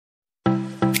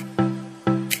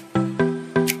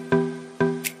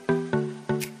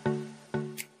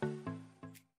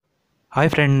Hi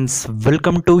friends,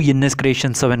 welcome to S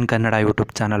creation 7 Kannada YouTube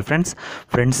channel.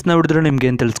 ಫ್ರೆಂಡ್ಸ್ನ ನೋಡಿದ್ರೆ ನಿಮ್ಗೆ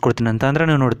ಏನು ತಿಳಿಸ್ಕೊಡ್ತೀನಿ ಅಂತ ಅಂದರೆ,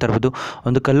 ನೀವು ನೋಡ್ತಾ ಇರ್ಬೋದು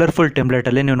ಒಂದು ಕಲರ್ಫುಲ್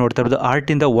ಟೆಂಪ್ಲೇಟಲ್ಲಿ ನೀವು ನೋಡ್ತಾ ಇರ್ಬೋದು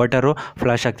ಆರ್ಟಿಂದ ವಾಟರು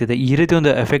ಫ್ಲಾಶ್ ಆಗ್ತಿದೆ. ಈ ರೀತಿ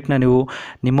ಒಂದು ಎಫೆಕ್ಟ್ನ ನೀವು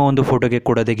ನಿಮ್ಮ ಒಂದು ಫೋಟೋಗೆ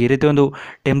ಕೊಡೋದಕ್ಕೆ, ಈ ರೀತಿ ಒಂದು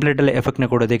ಟೆಂಪ್ಲೇಟಲ್ಲಿ ಎಫೆಕ್ಟ್ನ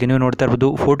ಕೊಡೋದಕ್ಕೆ ನೀವು ನೋಡ್ತಾ ಇರ್ಬೋದು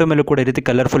ಫೋಟೋ ಮೇಲೂ ಕೂಡ ಈ ರೀತಿ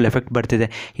ಕಲರ್ಫುಲ್ ಎಫೆಕ್ಟ್ ಬರ್ತಿದೆ.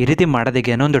 ಈ ರೀತಿ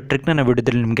ಮಾಡೋದಕ್ಕೆ ಏನೋ ಒಂದು ಟ್ರಿಕ್ನ ನಾನು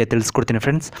ವಿಡಿಯೋದಲ್ಲಿ ನಿಮಗೆ ತಿಳಿಸ್ಕೊಡ್ತೀನಿ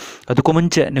ಫ್ರೆಂಡ್ಸ್. ಅದಕ್ಕೂ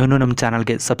ಮುಂಚೆ ನೀವು ನಮ್ಮ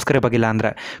ಚಾನಲ್ಗೆ ಸಬ್ಸ್ಕ್ರೈಬ್ ಆಗಿಲ್ಲ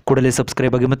ಅಂದರೆ ಕೂಡಲೇ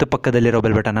ಸಬ್ಸ್ಕ್ರೈಬ್ ಆಗಿ ಮತ್ತು ಪಕ್ಕದಲ್ಲಿರೋ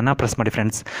ಬೆಲ್ ಬಟನನ್ನು ಪ್ರೆಸ್ ಮಾಡಿ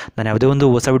ಫ್ರೆಂಡ್ಸ್. ನಾನು ಯಾವುದೇ ಒಂದು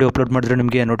ಹೊಸ ವಿಡಿಯೋ ಅಪ್ಲೋಡ್ ಮಾಡಿದ್ರೆ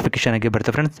ನಿಮಗೆ ನೋಟಿಫಿಕೇಶನ್ ಆಗಿ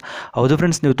ಬರುತ್ತೆ ಫ್ರೆಂಡ್ಸ್. ಹೌದು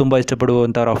ಫ್ರೆಂಡ್ಸ್, ನೀವು ತುಂಬ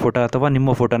ಇಷ್ಟಪಡುವಂಥವ್ರ ಫೋಟೋ ಅಥವಾ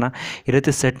ನಿಮ್ಮ ಫೋಟೋನ ಈ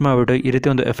ರೀತಿ ಸೆಟ್ ಮಾಡಿಬಿಟ್ಟು ಈ ರೀತಿ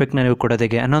ಒಂದು ಎಫೆಕ್ಟ್ನ ನೀವು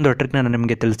ಕೊಡೋದಕ್ಕೆ ಅನ್ನೊಂದು ಟ್ರಿಕ್ನ ನಾನು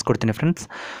ನಿಮಗೆ ತಿಳಿಸ್ಕೊಡ್ತೀನಿ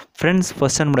ಫ್ರೆಂಡ್ಸ್.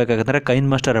 ಫಸ್ಟ್ ಏನು ಮಾಡಬೇಕಾಗಂದ್ರೆ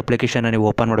ಕೈನ್ಮಾಸ್ಟರ್ ಅಪ್ಲಿಕೇಶನ್ನ ನೀವು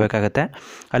ಓಪನ್ ಮಾಡಬೇಕಾಗುತ್ತೆ.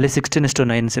 ಅಲ್ಲಿ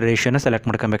 16:9 ರೇಷಿಯೋನ ಸೆಲೆಕ್ಟ್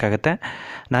ಮಾಡ್ಕೊಬೇಕಾಗುತ್ತೆ.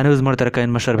 ನಾನು ಯೂಸ್ ಮಾಡ್ತಾರೆ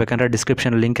ಕೈನ್ಮಾಸ್ಟರ್. ಬೇಕಂದರೆ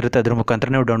ಡಿಸ್ಕ್ರಿಪ್ಷನ್ ಲಿಂಕ್ ಇರುತ್ತೆ, ಅದ್ರ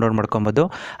ಮುಖಾಂತರ ನೀವು ಡೌನ್ಲೋಡ್ ಮಾಡ್ಕೊಬೋದು.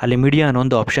 ಅಲ್ಲಿ ಮೀಡಿಯಾ ಅನ್ನೋ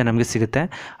ಒಂದು ಆಪ್ಷನ್ ನಮಗೆ ಸಿಗುತ್ತೆ.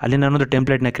 ಅಲ್ಲಿ ನಾನೊಂದು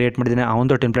ಟೆಂಪ್ಲೇಟ್ನ ಕ್ರಿಯೇಟ್ ಮಾಡಿದ್ದೀನಿ. ಆ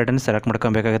ಒಂದು ಟೆಂಪ್ಲೇಟನ್ನು ಸೆಲೆಕ್ಟ್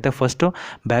ಮಾಡ್ಕೊಬೇಕಾಗುತ್ತೆ. ಫಸ್ಟು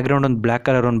ಬ್ಯಾಕ್ಗ್ರೌಂಡ್ ಒಂದು ಬ್ಲ್ಯಾಕ್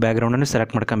ಕಲರ್ ಒಂದು ಬ್ಯಾಕ್ಗ್ರೌಂಡನ್ನು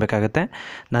ಸೆಲೆಕ್ಟ್ ಮಾಡ್ಕೊಬೇಕಾಗುತ್ತೆ.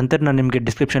 ನಂತರ ನಾನು ನಿಮಗೆ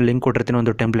ಡಿಸ್ಕ್ರಿಪ್ಷನ್ ಲಿಂಕ್ ಕೊಟ್ಟಿರ್ತೀನಿ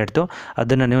ಒಂದು ಟೆಂಪ್ಲೇಟ್ದು,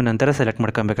 ಅದನ್ನು ನೀವು ನಂತರ ಸೆಲೆಕ್ಟ್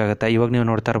ಮಾಡ್ಕೊಬೇಕಾಗುತ್ತೆ. ಇವಾಗ ನೀವು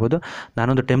ನೋಡ್ತಾ ಇರ್ಬೋದು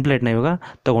ನಾನೊಂದು ಟೆಂಪ್ಲೇಟ್ನ ಇವಾಗ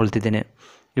ತೊಗೊಳ್ತಿದ್ದೀನಿ.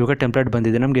 ಇವಾಗ ಟೆಂಪ್ಲೇಟ್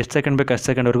ಬಂದಿದೆ. ನಮ್ಗೆ ಎಷ್ಟು ಸೆಕೆಂಡ್ ಬೇಕು ಅಷ್ಟು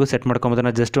ಸೆಕೆಂಡ್ವರೆಗೂ ಸೆಟ್ ಮಾಡ್ಕೊಬೋದು.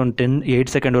 ನಾನು ಜಸ್ಟ್ ಒಂದು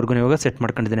 8 ಸೆಕೆಂಡ್ವರೆಗೂ ಇವಾಗ ಸೆಟ್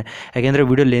ಮಾಡ್ಕೊಂಡಿದ್ದೀನಿ. ಯಾಕೆಂದರೆ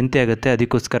ವೀಡಿಯೋ ಲೆಂತಿ ಆಗುತ್ತೆ,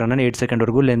 ಅದಕ್ಕೋಸ್ಕರ ನಾನು 8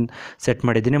 ಸೆಕೆಂಡ್ವರೆಗೂ ಸೆಟ್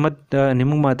ಮಾಡಿದ್ದೀನಿ. ಮತ್ತು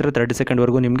ನಿಮಗೆ ಮಾತ್ರ 30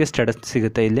 ಸೆಕೆಂಡ್ವರೆಗೂ ನಿಮಗೆ ಸ್ಟೇಟಸ್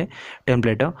ಸಿಗುತ್ತೆ ಇಲ್ಲಿ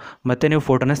ಟೆಂಪ್ಲೇಟು. ಮತ್ತು ನೀವು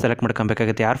ಫೋಟೋನ ಸೆಲೆಕ್ಟ್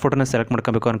ಮಾಡ್ಕೊಬೇಕಾಗುತ್ತೆ. ಯಾರು ಫೋಟೋನ ಸೆಲೆಕ್ಟ್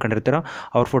ಮಾಡ್ಕೊಬೇಕು ಅಂದ್ಕೊಂಡಿರ್ತೀರೋ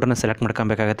ಅವ್ರ ಫೋಟೋನ ಸೆಲೆಕ್ಟ್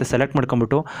ಮಾಡ್ಕೊಬೇಕಾಗುತ್ತೆ. ಸೆಲೆಕ್ಟ್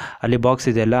ಮಾಡ್ಕೊಂಬಿಟ್ಟು ಅಲ್ಲಿ ಬಾಕ್ಸ್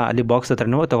ಇದೆಯಲ್ಲ, ಅಲ್ಲಿ ಬಾಕ್ಸ್ ಹತ್ರ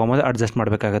ನೀವು ತೊಗೊಂಬೋದು ಅಡ್ಜಸ್ಟ್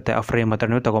ಮಾಡಬೇಕಾಗುತ್ತೆ. ಆ ಫ್ರೇಮ್ ಹತ್ರ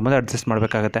ನೀವು ತೊಗೊಂಬೋದು ಅಡ್ಜಸ್ಟ್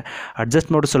ಮಾಡಬೇಕಾಗುತ್ತೆ.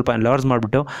 ಅಡ್ಜಸ್ಟ್ ಮಾಡಿ ಸ್ವಲ್ಪ ಎನ್ಲಾರ್ಜ್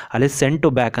ಮಾಡಿಬಿಟ್ಟು ಅಲ್ಲಿ ಸೆಂಡ್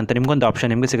ಟು ಬ್ಯಾಕ್ ಅಂತ ನಿಮ್ಗೊಂದು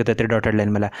ಆಪ್ಷನ್ ನಿಮಗೆ ಸಿಗುತ್ತೆ 3 ಡಾಟೆಡ್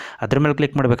ಲೈನ್ ಮೇಲೆ. ಅದ್ರ ಮೇಲೆ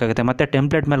ಕ್ಲಿಕ್ ಮಾಡಬೇಕಾಗುತ್ತೆ. ಮತ್ತು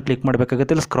ಟೆಂಪ್ಲೇಟ್ ಮೇಲೆ ಕ್ಲಿಕ್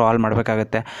ಮಾಡಬೇಕಾಗುತ್ತೆ. ಇಲ್ಲಿ ಸ್ಕ್ರಾಲ್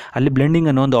ಮಾಡಬೇಕಾಗುತ್ತೆ. ಅಲ್ಲಿ ಬ್ಲೆಂಡಿಂಗ್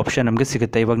ಅನ್ನೋ ಒಂದು ಆಪ್ಷನ್ ನಮಗೆ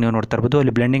ಸಿಗುತ್ತೆ. ಇವಾಗ ನೀವು ನೋಡ್ತಾ ಇರ್ಬೋದು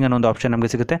ಅಲ್ಲಿ ಬ್ಲೆಂಡಿಂಗ್ ಅನ್ನೋ ಒಂದು ಆಪ್ಷನ್ ನಮಗೆ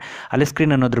ಸಿಗುತ್ತೆ. ಅಲ್ಲಿ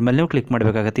ಸ್ಕ್ರೀನ್ ಅನ್ನೋದ್ರ ಮೇಲೆ ನೀವು ಕ್ಲಿಕ್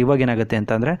ಮಾಡಬೇಕಾಗುತ್ತೆ. ಇವಾಗ ಏನಾಗುತ್ತೆ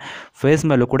ಅಂತಂದರೆ ಫೇಸ್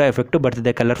ಮೇಲೂ ಕೂಡ ಎಫೆಕ್ಟು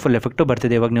ಬರ್ತಿದೆ, ಕಲರ್ಫುಲ್ ಎಫೆಕ್ಟು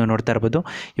ಬರ್ತಿದೆ. ಇವಾಗ ನೀವು ನೋಡ್ತಾ ಇರ್ಬೋದು.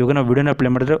 ಇವಾಗ ನಾವು ವಿಡಿಯೋನ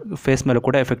ಪ್ಲೇ ಮಾಡಿದ್ರೆ ಫೇಸ್ ಮೇಲೂ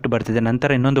ಕೂಡ ಎಫೆಕ್ಟ್ ಬರ್ತಿದೆ.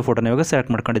 ನಂತರ ಇನ್ನೊಂದು ಫೋಟೋನ ಇವಾಗ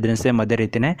ಸೆಲೆಕ್ಟ್ ಮಾಡ್ಕೊಂಡಿದ್ದೀನಿ ಸೇಮ್ ಅದೇ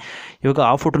ರೀತಿಯೇ. ಇವಾಗ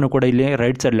ಆ ಫೋಟೋನು ಕೂಡ ಇಲ್ಲಿ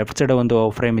ರೈಟ್ ಸೈಡ್ ಲೆಫ್ಟ್ ಸೈಡ್ ಒಂದು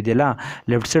ಫ್ರೇಮ್ ಇದೆಯಲ್ಲ,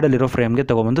 ಲೆಫ್ಟ್ ಸೈಡಲ್ಲಿರೋ ಫ್ರೇಮ್ಗೆ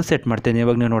ತೊಗೊಬಂದು ಸೆಟ್ ಮಾಡ್ತೀನಿ.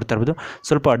 ಇವಾಗ ನೀವು ನೋಡ್ತಾ ಇರ್ಬೋದು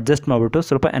ಸ್ವಲ್ಪ ಅಡ್ಜಸ್ಟ್ ಮಾಡಿಬಿಟ್ಟು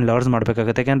ಸ್ವಲ್ಪ ಎನ್ಲಾರ್ಜ್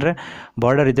ಮಾಡಬೇಕಾಗುತ್ತೆ. ಯಾಕೆಂದರೆ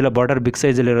ಬಾರ್ಡರ್ ಇದೆಯಲ್ಲ, ಬಾರ್ಡರ್ ಬಿಗ್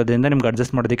ಸೈಜಲ್ಲಿರೋದ್ರಿಂದ ನಿಮ್ಗೆ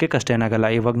ಅಡ್ಜಸ್ಟ್ ಮಾಡೋದಕ್ಕೆ ಕಷ್ಟ ಏನಾಗಲ್ಲ.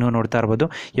 ಇವಾಗ ನೀವು ನೋಡ್ತಾ ಇರ್ಬೋದು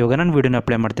ಇವಾಗ ನಾನು ವೀಡಿಯೋನ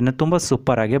ಅಪ್ಲೈ ಮಾಡ್ತೀನಿ. ತುಂಬ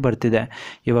ಸೂಪರಾಗಿ ಬರ್ತಿದೆ.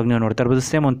 ಇವಾಗ ನೀವು ನೋಡ್ತಾ ಇರ್ಬೋದು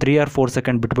ಸೇಮ್ ಒಂದು 3 or 4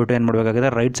 ಸೆಕೆಂಡ್ ಬಿಟ್ಬಿಟ್ಟು ಏನು ಮಾಡಬೇಕಾಗುತ್ತೆ,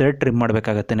 ರೈಟ್ ಸೈಡ್ ಟ್ರಿಮ್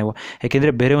ಮಾಡಬೇಕಾಗುತ್ತೆ ನೀವು.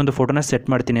 ಯಾಕೆಂದರೆ ಬೇರೆ ಒಂದು ಫೋಟೋನ ಸೆಟ್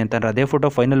ಮಾಡ್ತೀನಿ ಅಂತಂದರೆ ಅದೇ ಫೋಟೋ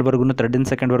ಫೈನಲ್ವರೆಗೂ 13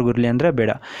 ಸೆಕೆಂಡ್ವರೆಗೂ ಇರಲಿ ಅಂದರೆ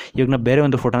ಬೇಡ. ಇವಾಗ ನಾನು ಬೇರೆ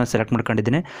ಒಂದು ಫೋಟೋನ ಸೆಲೆಕ್ಟ್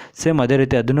ಮಾಡ್ಕೊಂಡಿದ್ದೀನಿ. ಸೇಮ್ ಅದೇ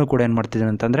ರೀತಿ ಅದನ್ನು ಕೂಡ ಏನು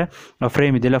ಮಾಡ್ತಿದ್ದೀನಿ ಅಂತಂದರೆ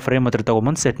ಫ್ರೇಮ್ ಇದೆಯಲ್ಲ, ಫ್ರೇಮ್ ಹತ್ರ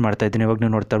ತೊಗೊಂಬಂದು ಸೆಟ್ ಮಾಡ್ತಾ ಇದ್ದೀನಿ. ಇವಾಗ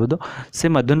ನೀವು ನೋಡ್ತಾ ಇರ್ಬೋದು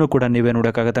ಸೇಮ್ ಅದನ್ನು ಕೂಡ ನೀವೇ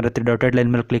ನೋಡೋಕ್ಕಾಗುತ್ತೆ. ಅಂದರೆ 3 ಡಾಟೆಡ್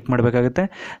ಲೈನ್ ಮೇಲೆ ಕ್ಲಿಕ್ ಮಾಡಬೇಕಾಗುತ್ತೆ.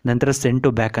 ನಂತರ ಸೆಂಡ್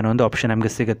ಟು ಬ್ಯಾಕ್ ಅನ್ನೋ ಒಂದು ಆಪ್ಷನ್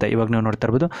ನಮಗೆ ಸಿಗುತ್ತೆ. ಇವಾಗ ನೀವು ನೋಡ್ತಾ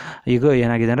ಇರ್ಬೋದು ಈಗ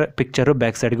ಏನಾಗಿದೆ ಅಂದರೆ ಪಿಕ್ಚರು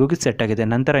ಬ್ಯಾಕ್ ಸೈಡ್ಗೆ ಹೋಗಿ ಸೆಟ್ ಆಗಿದೆ.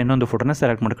 ನಂತರ ಇನ್ನೊಂದು ಫೋಟೋನ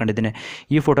ಸೆಲೆಕ್ಟ್ ಮಾಡ್ಕೊಂಡಿದ್ದೀನಿ.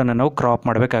 ಈ ಫೋಟೋನ ನಾವು ಕ್ರಾಪ್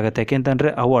ಮಾಡಬೇಕಾಗುತ್ತೆ.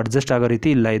 ಯಾಕೆಂತಂದರೆ ಅವು ಅಡ್ಜಸ್ಟ್ ಆಗೋ ರೀತಿ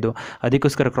ಇಲ್ಲ ಇದು,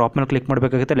 ಅದಕ್ಕೋಸ್ಕರ ಕ್ರಾಪ್ ಮೇಲೆ ಕ್ಲಿಕ್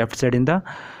ಮಾಡಬೇಕಾಗುತ್ತೆ. ಲೆಫ್ಟ್ ಸೈಡಿಂದ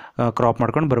ಕ್ರಾಪ್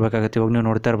ಮಾಡ್ಕೊಂಡು ಬರಬೇಕಾಗುತ್ತೆ. ಇವಾಗ ನೀವು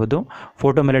ನೋಡ್ತಾ ಇರ್ಬೋದು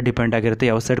ಫೋಟೋ ಮೇಲೆ ಡಿಪೆಂಡ್ ಆಗಿರುತ್ತೆ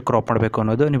ಯಾವ ಸೈಡ್ ಕ್ರಾಪ್ ಮಾಡಬೇಕು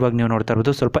ಅನ್ನೋದು. ಇವಾಗ ನೀವು ನೋಡ್ತಾ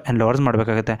ಇರ್ಬೋದು ಸ್ವಲ್ಪ ಎನ್ಲಾರ್ಜ್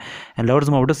ಮಾಡಬೇಕಾಗುತ್ತೆ. ಎನ್ಲಾರ್ಜ್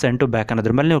ಮಾಡಿಬಿಟ್ಟು ಸೆಂಡ್ ಟು ಬ್ಯಾಕ್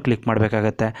ಅನ್ನೋದ್ರ ಮೇಲೆ ನೀವು ಕ್ಲಿಕ್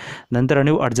ಮಾಡಬೇಕಾಗುತ್ತೆ. ನಂತರ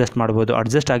ನೀವು ಅಡ್ಜಸ್ಟ್ ಮಾಡ್ಬೋದು.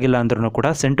 ಅಡ್ಜಸ್ಟ್ ಆಗಿಲ್ಲ ಅಂದ್ರೂ ಕೂಡ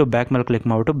ಸೆಂಡ್ ಟು ಬ್ಯಾಕ್ ಮೇಲೆ ಕ್ಲಿಕ್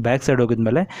ಮಾಡಿಬಿಟ್ಟು ಬ್ಯಾಕ್ ಸೈಡ್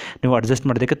ಹೋಗಿದ್ಮೇಲೆ ನೀವು ಅಡ್ಜಸ್ಟ್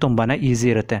ಮಾಡೋದಕ್ಕೆ ತುಂಬಾ ಈಸಿ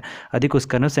ಇರುತ್ತೆ.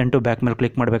 ಅದಕ್ಕೋಸ್ಕರ ನೀವು ಸೆಂಡ್ ಟು ಬ್ಯಾಕ್ ಮೇಲೆ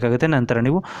ಕ್ಲಿಕ್ ಮಾಡಬೇಕಾಗುತ್ತೆ. ನಂತರ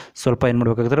ನೀವು ಸ್ವಲ್ಪ ಏನು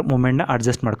ಮಾಡಬೇಕಾಗುತ್ತೆ, ಮೂಮೆಂಟ್ನ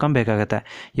ಅಡ್ಜಸ್ಟ್ ಮಾಡ್ಕೊಬೇಕಾಗುತ್ತೆ.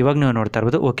 ಇವಾಗ ನೀವು ನೋಡ್ತಾ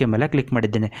ಇರ್ಬೋದು ಓಕೆ ಮೇಲೆ ಕ್ಲಿಕ್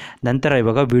ಮಾಡಿದ್ದೀನಿ. ನಂತರ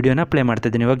ಇವಾಗ ವೀಡಿಯೋನ ಪ್ಲೇ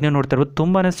ಮಾಡ್ತಿದ್ದೀನಿ. ಇವಾಗ ನೀವು ನೋಡ್ತಾ ಇರ್ಬೋದು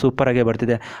ತುಂಬಾ ಸೂಪರಾಗಿ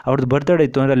ಬರ್ತಿದೆ. ಅವ್ರದ್ದು ಬರ್ತ್ಡೇ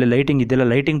ಇತ್ತು ಅಂದರೆ ಅಲ್ಲಿ ಲೈಟಿಂಗ್ ಇದೆಯಲ್ಲ,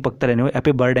 ಲೈಟಿಂಗ್ ಪಕ್ಕದಲ್ಲೇ ನೀವು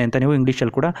ಹ್ಯಾಪಿ ಬರ್ಡೇ ಅಂತ ನೀವು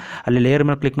ಇಂಗ್ಲೀಷಲ್ಲಿ ಕೂಡ ಅಲ್ಲಿ ಲೇಯರ್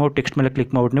ಮೇಲೆ ಕ್ಲಿಕ್ ಮಾಡಿ ಟೆಕ್ಸ್ಟ್ ಮೇಲೆ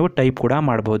ಕ್ಲಿಕ್ ಮಾಡಿಬಿಟ್ಟು ನೀವು ಟೈಪ್ ಕೂಡ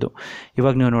ಮಾಡ್ಬೋದು.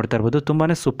 ಇವಾಗ ನೀವು ನೋಡ್ತಾ ಇರ್ಬೋದು ತುಂಬಾ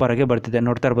ಸೂಪರಾಗಿ ಬರ್ತಿದೆ.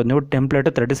 ನೋಡ್ತಾ ಇರ್ಬೋದು ನೀವು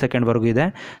ಟೆಂಪ್ಲೇಟು 30 ಸೆಕೆಂಡ್ವರೆಗೂ ಇದೆ.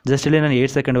 ಜಸ್ಟ್ ಇಲ್ಲಿ ನಾನು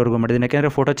 8 ಸೆಕೆಂಡ್ವರೆಗೂ ಮಾಡಿದ್ದೀನಿ.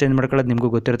 ಯಾಕೆಂದರೆ ಫೋಟೋ ಚೇಂಜ್ ಮಾಡ್ಕೊಳ್ಳೋದು ನಿಮಗೂ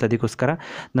ಗೊತ್ತಿರುತ್ತೆ, ಅದಕ್ಕೋಸ್ಕರ.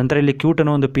 ನಂತರ ಇಲ್ಲಿ ಕ್ಯೂಟ್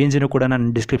ಅನ್ನೋ ಒಂದು ಪೇಂಜಿನೂ ಕೂಡ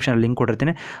ನಾನು ಡಿಸ್ಕ್ರಿಪ್ಷನ್ ಲಿಂಕ್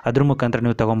ಕೊಟ್ಟಿರ್ತೀನಿ, ಅದ್ರ ಮುಖಾಂತರ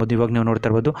ನೀವು ತೊಗೊಬೋದು. ಇವಾಗ ನೀವು ನೋಡ್ತಾ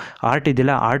ಇರ್ಬೋದು ಆರ್ಟ್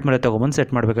ಇದೆಯಲ್ಲ, ಆರ್ಟ್ ಮೇಲೆ ತೊಗೊಂಬಂದು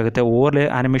ಸೆಟ್ ಮಾಡಬೇಕಾಗುತ್ತೆ. ಓವರ್ಲೇ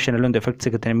ಆನಿಮೇಷನಲ್ಲಿ ಒಂದು ಎಫೆಕ್ಟ್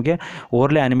ಸಿಗುತ್ತೆ ನಿಮಗೆ.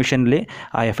 ಓವರ್ಲೇ ಆನಿಮೇಷನಲ್ಲಿ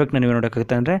ಆ ಎಫೆಕ್ಟ್ನ ನೀವು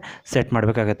ನೋಡೋಕ್ಕಾಗುತ್ತೆ ಅಂದರೆ ಸೆಟ್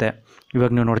ಮಾಡಬೇಕಾಗುತ್ತೆ.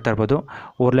 ಇವಾಗ ನೀವು ನೋಡ್ತಾ ಇರ್ಬೋದು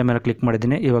ಓವರ್ಲೇ ಮೇಲೆ ಕ್ಲಿಕ್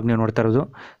ಮಾಡಿದ್ದೀನಿ. ಇವಾಗ ನೀವು ನೋಡ್ತಾ ಇರೋದು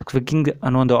ಕ್ವಿಕ್ಕಿಂಗ್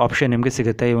ಅನ್ನೋ ಒಂದು ಆಪ್ಷನ್ ನಿಮಗೆ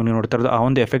ಸಿಗುತ್ತೆ. ಇವಾಗ ನೀವು ನೋಡ್ತಾ ಇರೋದು ಆ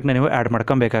ಒಂದು ಎಫೆಕ್ಟ್ನ ನೀವು ಆ್ಯಡ್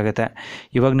ಮಾಡ್ಕೊಬೇಕಾಗುತ್ತೆ.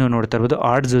 ಇವಾಗ ನೀವು ನೋಡ್ತಾ ಇರ್ಬೋದು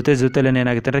ಆರ್ಟ್ ಜೊತೆಲೇ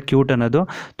ಏನಾಗುತ್ತೆ ಅಂದರೆ ಕ್ಯೂಟ್ ಅನ್ನೋದು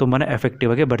ತುಂಬಾ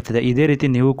ಎಫೆಕ್ಟಿವ್ ಆಗಿ ಬರ್ತಿದೆ. ಇದೇ ರೀತಿ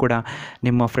ನೀವು ಕೂಡ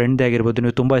ನಿಮ್ಮ ಫ್ರೆಂಡ್ ಆಗಿರ್ಬೋದು,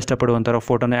 ನೀವು ತುಂಬ ಇಷ್ಟಪಡುವಂಥ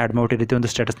ಫೋಟೋನ ಆ್ಯಡ್ ಮಾಡಿ ಈ ರೀತಿ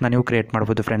ಒಂದು ಸ್ಟೇಟಸ್ನ ನೀವು ಕ್ರಿಯೇಟ್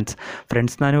ಮಾಡ್ಬೋದು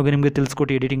ಫ್ರೆಂಡ್ಸ್. ನಾನು ಇವಾಗ ನಿಮಗೆ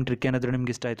ತಿಳಿಸ್ಕೊಟ್ಟು ಎಡಿಟಿಂಗ್ ಟ್ರಿಕ್ ಏನಾದರೂ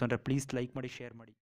ನಿಮ್ಗೆ ಇಷ್ಟ ಆಯಿತು ಅಂದರೆ ಪ್ಲೀಸ್ ಲೈಕ್ ಮಾಡಿ, ಶೇರ್ ಮಾಡಿ.